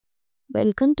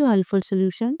Welcome to Helpful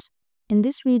Solutions. In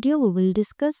this video, we will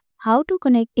discuss how to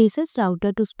connect Asus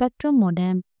router to Spectrum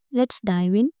modem. Let's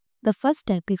dive in. The first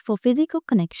step is for physical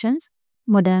connections.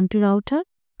 Modem to router.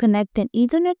 Connect an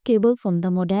Ethernet cable from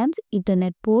the modem's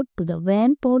Ethernet port to the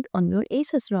WAN port on your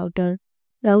Asus router.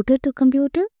 Router to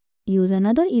computer. Use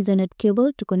another Ethernet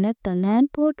cable to connect the LAN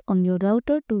port on your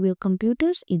router to your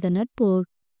computer's Ethernet port.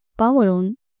 Power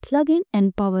on. Plug in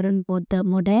and power on both the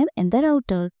modem and the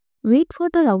router. Wait for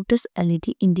the router's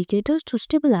LED indicators to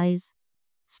stabilize.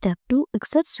 Step 2.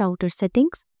 Access router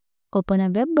settings. Open a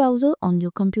web browser on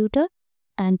your computer.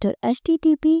 Enter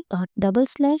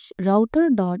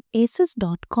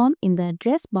http://router.asus.com in the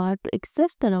address bar to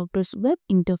access the router's web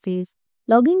interface.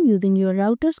 Log in using your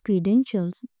router's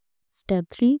credentials. Step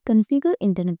 3. Configure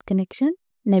internet connection.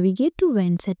 Navigate to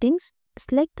WAN settings.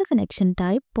 Select the connection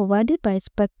type provided by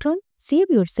Spectrum.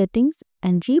 Save your settings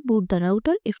and reboot the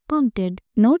router if prompted.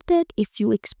 Note that if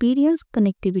you experience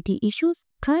connectivity issues,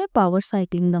 try power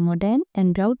cycling the modem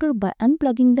and router by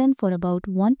unplugging them for about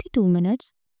 1 to 2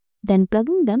 minutes, then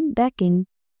plugging them back in.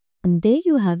 And there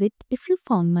you have it. If you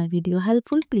found my video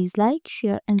helpful, please like,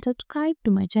 share and subscribe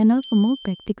to my channel for more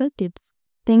practical tips.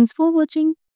 Thanks for watching.